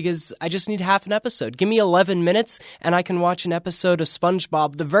now because I just need half an episode. Give me 11 minutes and I can watch an episode of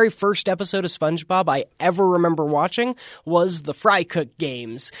SpongeBob. The very first episode of SpongeBob I ever remember watching was the Fry Cook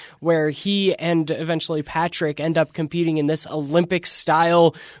Games, where he and eventually Patrick end up competing in this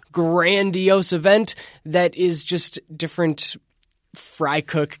Olympic-style grandiose event that is just different fry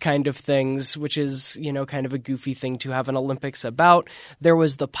cook kind of things, which is, kind of a goofy thing to have an Olympics about. There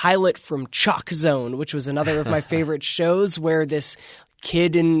was the pilot from Chalk Zone, which was another of my favorite shows, where this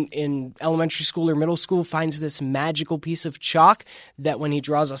kid in elementary school or middle school finds this magical piece of chalk that when he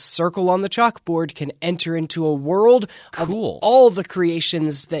draws a circle on the chalkboard can enter into a world of all the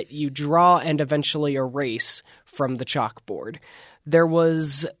creations that you draw and eventually erase from the chalkboard. There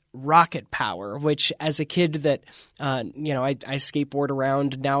was Rocket Power, which as a kid that, I skateboard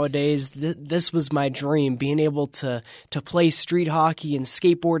around nowadays, this was my dream, being able to play street hockey and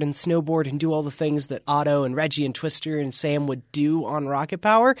skateboard and snowboard and do all the things that Otto and Reggie and Twister and Sam would do on Rocket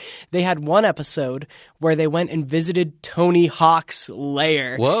Power. They had one episode where they went and visited Tony Hawk's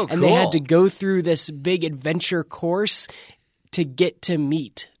lair. Whoa, and they had to go through this big adventure course to get to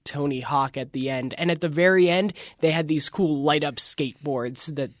meet Tony Hawk at the end. And at the very end, they had these cool light-up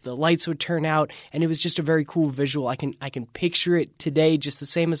skateboards that the lights would turn out, and it was just a very cool visual. I can picture it today just the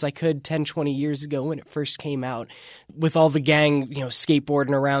same as I could 10, 20 years ago when it first came out, with all the gang,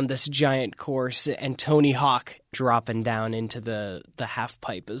 skateboarding around this giant course, and Tony Hawk dropping down into the half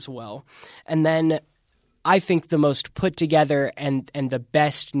pipe as well. And then I think the most put together and the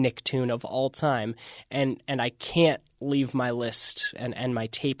best Nicktoon of all time, and I can't leave my list and my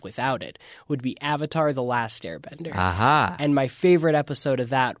tape without it would be Avatar: The Last Airbender. Aha. And my favorite episode of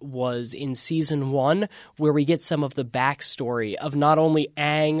that was in season 1, where we get some of the backstory of not only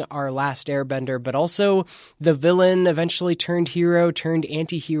Aang, our last airbender, but also the villain, eventually turned hero, turned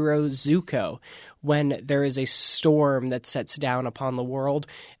anti-hero, Zuko, when there is a storm that sets down upon the world,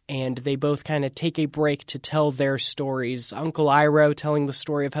 and they both kind of take a break to tell their stories. Uncle Iroh telling the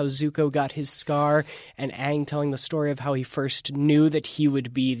story of how Zuko got his scar, and Aang telling the story of how he first knew that he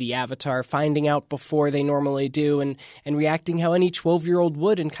would be the Avatar, finding out before they normally do, and reacting how any 12-year-old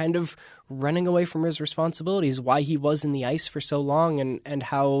would, and kind of running away from his responsibilities, why he was in the ice for so long, and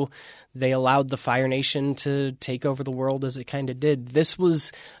how they allowed the Fire Nation to take over the world as it kind of did. This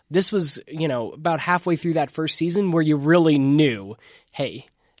was, about halfway through that first season where you really knew, hey,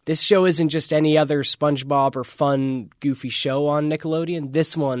 this show isn't just any other SpongeBob or fun, goofy show on Nickelodeon.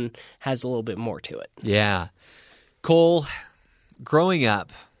 This one has a little bit more to it. Yeah. Cole, growing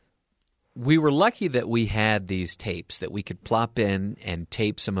up, we were lucky that we had these tapes that we could plop in and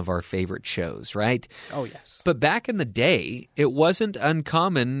tape some of our favorite shows, right? Oh, yes. But back in the day, it wasn't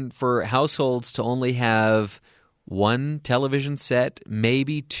uncommon for households to only have one television set,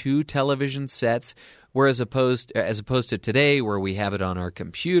 maybe 2 television sets, whereas as opposed to today where we have it on our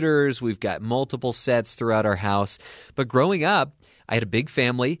computers, we've got multiple sets throughout our house. But growing up, I had a big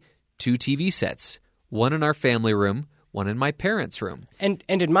family, 2 TV sets, one in our family room, one in my parents' room. And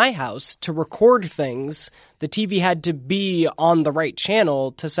in my house, to record things, the TV had to be on the right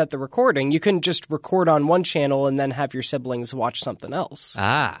channel to set the recording. You couldn't just record on one channel and then have your siblings watch something else.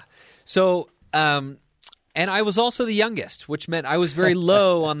 So, and I was also the youngest, which meant I was very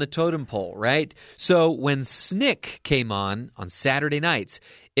low on the totem pole, right? So when Snick came on Saturday nights,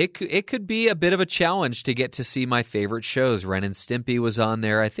 it could be a bit of a challenge to get to see my favorite shows. Ren and Stimpy was on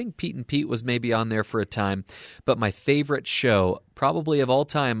there. I think Pete and Pete was maybe on there for a time. But my favorite show, probably of all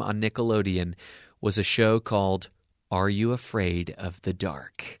time on Nickelodeon, was a show called Are You Afraid of the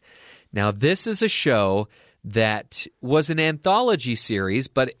Dark? Now, this is a show that was an anthology series,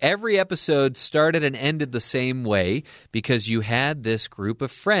 but every episode started and ended the same way because you had this group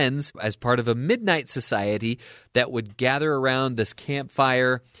of friends as part of a midnight society that would gather around this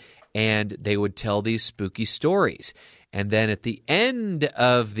campfire and they would tell these spooky stories. And then at the end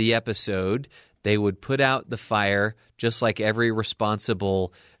of the episode, they would put out the fire just like every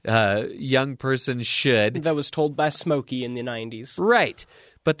responsible young person should. That was told by Smokey in the 90s. Right.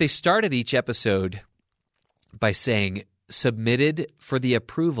 But they started each episode by saying, submitted for the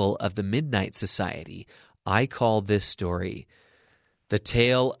approval of the Midnight Society. I call this story The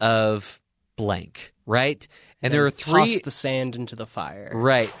Tale of Blank, right? And there are 3... Toss the sand into the fire.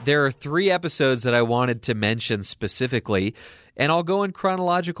 Right. There are 3 episodes that I wanted to mention specifically, and I'll go in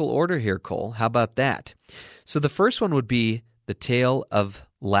chronological order here, Cole. How about that? So the first one would be The Tale of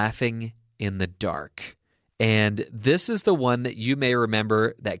Laughing in the Dark. And this is the one that you may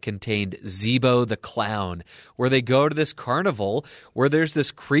remember that contained Zeebo the Clown, where they go to this carnival where there's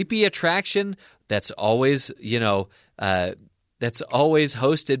this creepy attraction that's always, that's always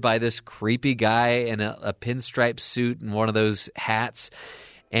hosted by this creepy guy in a pinstripe suit and one of those hats.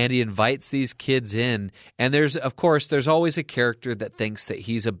 And he invites these kids in. And there's always a character that thinks that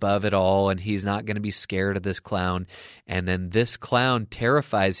he's above it all and he's not going to be scared of this clown. And then this clown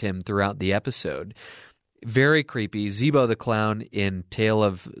terrifies him throughout the episode. Very creepy. Zeebo the Clown in Tale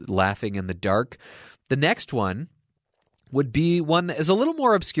of Laughing in the Dark. The next one would be one that is a little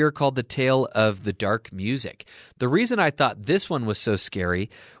more obscure called The Tale of the Dark Music. The reason I thought this one was so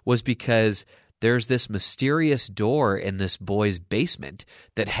scary was because there's this mysterious door in this boy's basement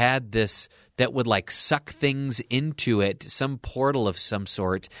that would like suck things into it, some portal of some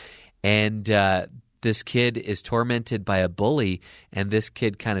sort. And this kid is tormented by a bully, and this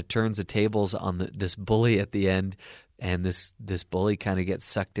kid kind of turns the tables on this bully at the end, and this bully kind of gets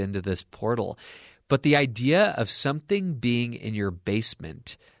sucked into this portal. But the idea of something being in your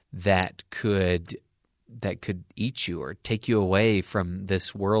basement that could eat you or take you away from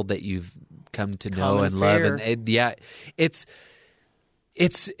this world that you've come to know and love, it's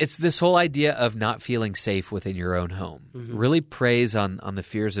this whole idea of not feeling safe within your own home. Mm-hmm. Really preys on the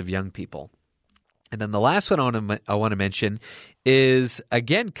fears of young people. And then the last one I want to mention is,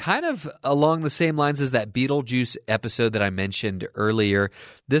 again, kind of along the same lines as that Beetlejuice episode that I mentioned earlier.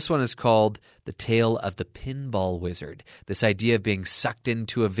 This one is called The Tale of the Pinball Wizard. This idea of being sucked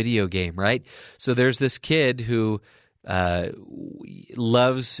into a video game, right? So there's this kid who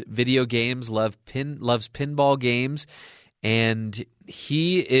loves video games, loves pinball games, and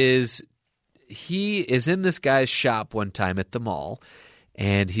he is in this guy's shop one time at the mall.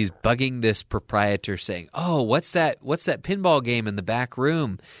 And he's bugging this proprietor saying, "Oh, what's that pinball game in the back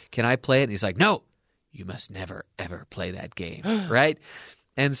room? Can I play it?" And he's like, "No, you must never, ever play that game," right?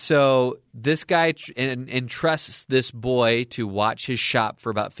 And so this guy entrusts this boy to watch his shop for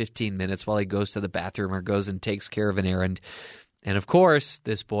about 15 minutes while he goes to the bathroom or goes and takes care of an errand. And of course,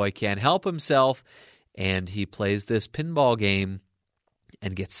 this boy can't help himself, and he plays this pinball game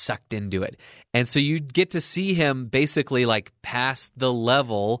and gets sucked into it. And so you get to see him basically like pass the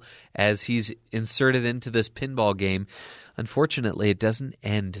level as he's inserted into this pinball game. Unfortunately, it doesn't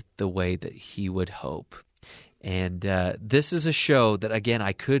end the way that he would hope. And this is a show that, again,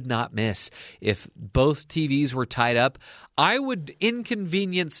 I could not miss. If both TVs were tied up, I would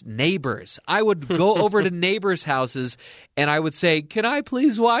inconvenience neighbors. I would go over to neighbors' houses and I would say, "Can I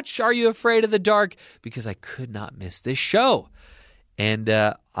please watch Are You Afraid of the Dark?" Because I could not miss this show. And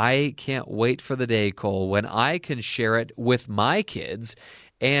I can't wait for the day, Cole, when I can share it with my kids.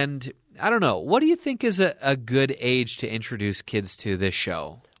 And I don't know, what do you think is a good age to introduce kids to this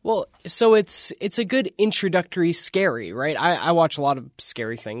show? Well, so it's a good introductory scary, right? I watch a lot of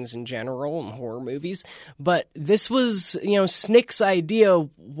scary things in general and horror movies, but this was, Snick's idea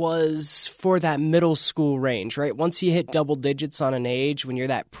was for that middle school range, right? Once you hit double digits on an age, when you're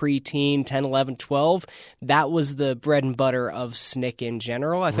that preteen, 10, 11, 12, that was the bread and butter of Snick in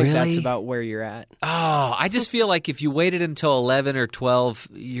general. I think that's about where you're at. Oh, I just feel like if you waited until 11 or 12,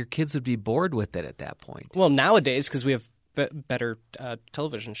 your kids would be bored with it at that point. Well, nowadays, because we have better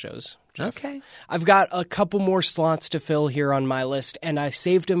television shows, Jeff. Okay. I've got a couple more slots to fill here on my list, and I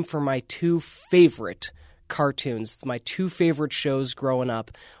saved them for my two favorite cartoons, my two favorite shows growing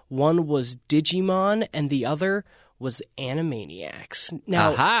up. One was Digimon, and the other was Animaniacs.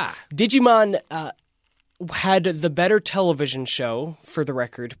 Now, Digimon had the better television show, for the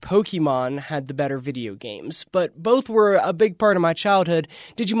record. Pokemon had the better video games, but both were a big part of my childhood.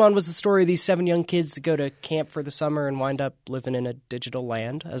 Digimon was the story of these 7 young kids that go to camp for the summer and wind up living in a digital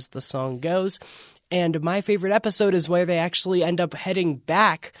land, as the song goes. And my favorite episode is where they actually end up heading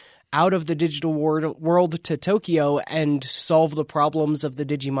back out of the digital world to Tokyo and solve the problems of the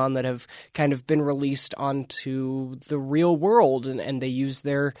Digimon that have kind of been released onto the real world. And they use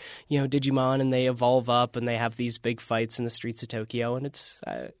their, Digimon, and they evolve up, and they have these big fights in the streets of Tokyo, and it's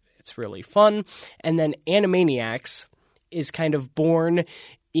really fun. And then Animaniacs is kind of born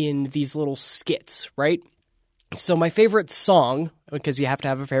in these little skits, right? So my favorite song, because you have to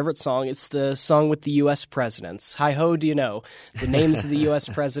have a favorite song, it's the song with the U.S. presidents. Hi-ho, do you know? The names of the U.S.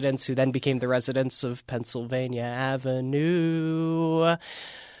 presidents who then became the residents of Pennsylvania Avenue.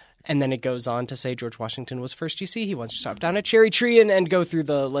 And then it goes on to say George Washington was first. You see, he once chopped down a cherry tree and go through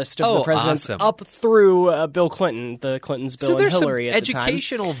the list of the presidents up through Bill Clinton, the Clintons, Bill and Hillary at the time. So there's some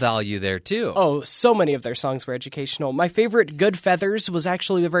educational value there, too. Oh, so many of their songs were educational. My favorite, Good Feathers, was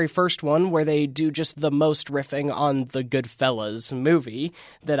actually the very first one where they do just the most riffing on the Goodfellas movie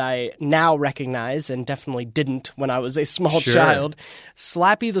that I now recognize and definitely didn't when I was a small child.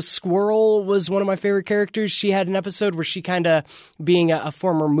 Slappy the Squirrel was one of my favorite characters. She had an episode where she kind of, being a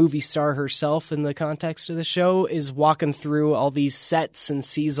former movie star herself in the context of the show, is walking through all these sets and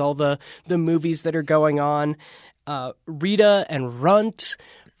sees all the movies that are going on. Rita and Runt,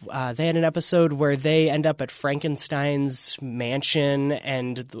 they had an episode where they end up at Frankenstein's mansion,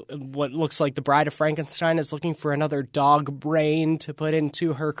 and what looks like the Bride of Frankenstein is looking for another dog brain to put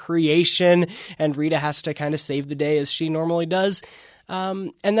into her creation, and Rita has to kind of save the day as she normally does.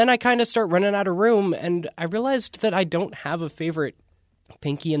 And then I kind of start running out of room, and I realized that I don't have a favorite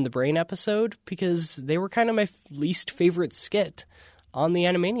Pinky and the Brain episode because they were kind of my least favorite skit on the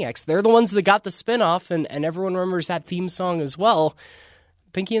Animaniacs. They're the ones that got the spinoff, and everyone remembers that theme song as well.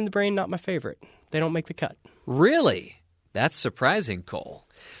 Pinky and the Brain, not my favorite. They don't make the cut. Really? That's surprising, Cole.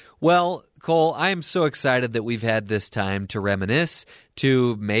 Well, Cole, I am so excited that we've had this time to reminisce,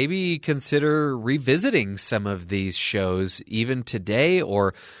 to maybe consider revisiting some of these shows even today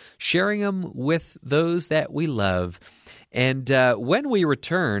or sharing them with those that we love. And when we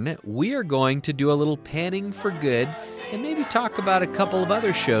return, we are going to do a little panning for good and maybe talk about a couple of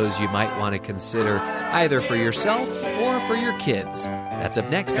other shows you might want to consider either for yourself or for your kids. That's up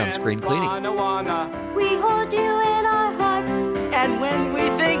next on Screen Cleaning. We hold you in our hearts, and when we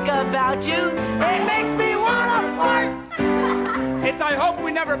think about you, it makes me want to fart. It's I hope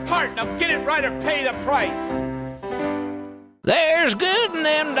we never part. Now get it right or pay the price. There's good in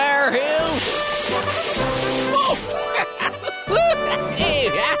them there hills.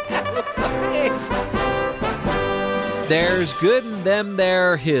 There's good in them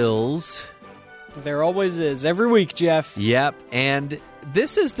there hills. There always is. Every week, Jeff. Yep. And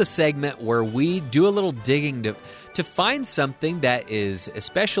this is the segment where we do a little digging to find something that is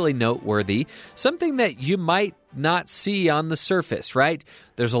especially noteworthy, something that you might not see on the surface, right?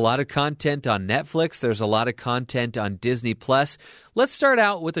 There's a lot of content on Netflix. There's a lot of content on Disney+. Let's start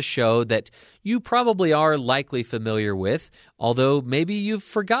out with a show that you probably are likely familiar with, although maybe you've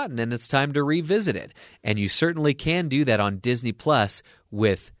forgotten and it's time to revisit it. And you certainly can do that on Disney+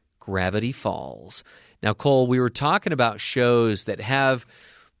 with Gravity Falls. Now, Cole, we were talking about shows that have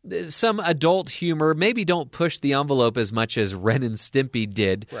some adult humor, maybe don't push the envelope as much as Ren and Stimpy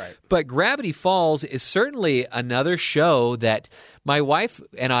did. Right. But Gravity Falls is certainly another show that my wife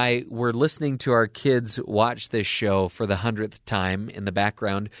and I were listening to our kids watch this show for the 100th time in the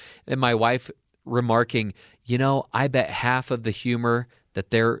background, and my wife remarking, I bet half of the humor that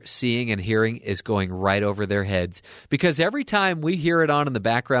they're seeing and hearing is going right over their heads. Because every time we hear it on in the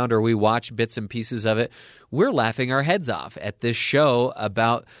background or we watch bits and pieces of it, we're laughing our heads off at this show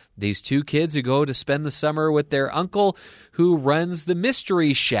about these two kids who go to spend the summer with their uncle who runs the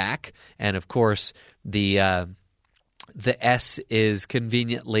Mystery Shack. And, of course, the S is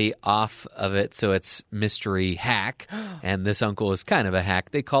conveniently off of it, so it's Mystery Hack. And this uncle is kind of a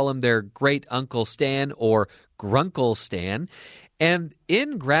hack. They call him their Great Uncle Stan or Grunkle Stan. And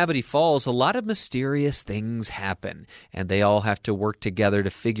in Gravity Falls, a lot of mysterious things happen, and they all have to work together to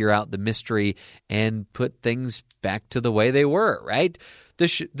figure out the mystery and put things back to the way they were, right?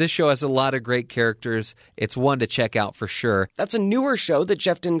 This show has a lot of great characters. It's one to check out for sure. That's a newer show that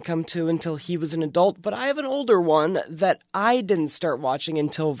Jeff didn't come to until he was an adult, but I have an older one that I didn't start watching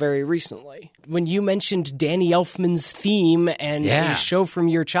until very recently. When you mentioned Danny Elfman's theme and a show from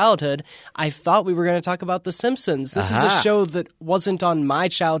your childhood, I thought we were going to talk about The Simpsons. This is a show that wasn't on my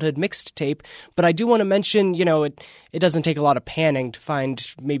childhood mixed tape, but I do want to mention, it doesn't take a lot of panning to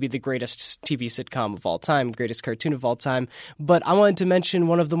find maybe the greatest TV sitcom of all time, greatest cartoon of all time, but I wanted to mention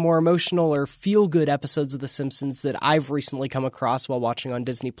one of the more emotional or feel-good episodes of The Simpsons that I've recently come across while watching on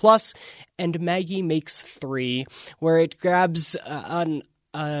Disney+, and Maggie Makes 3, where it grabs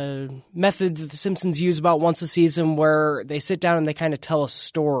a method that The Simpsons use about once a season where they sit down and they kind of tell a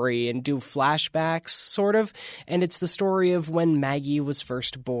story and do flashbacks, sort of, and it's the story of when Maggie was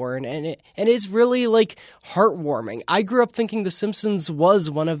first born, and it's really, heartwarming. I grew up thinking The Simpsons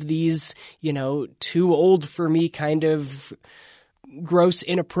was one of these, too old for me kind of gross,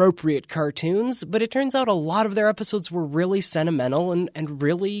 inappropriate cartoons, but it turns out a lot of their episodes were really sentimental and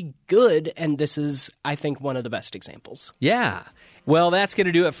really good, and this is, I think, one of the best examples. Yeah. Well, that's going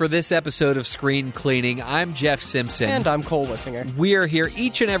to do it for this episode of Screen Cleaning. I'm Jeff Simpson. And I'm Cole Wissinger. We are here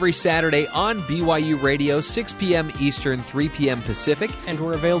each and every Saturday on BYU Radio, 6 p.m. Eastern, 3 p.m. Pacific. And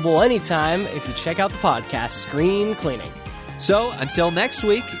we're available anytime if you check out the podcast, Screen Cleaning. So, until next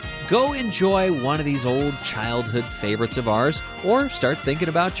week, go enjoy one of these old childhood favorites of ours, or start thinking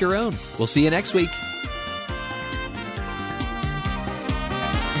about your own. We'll see you next week.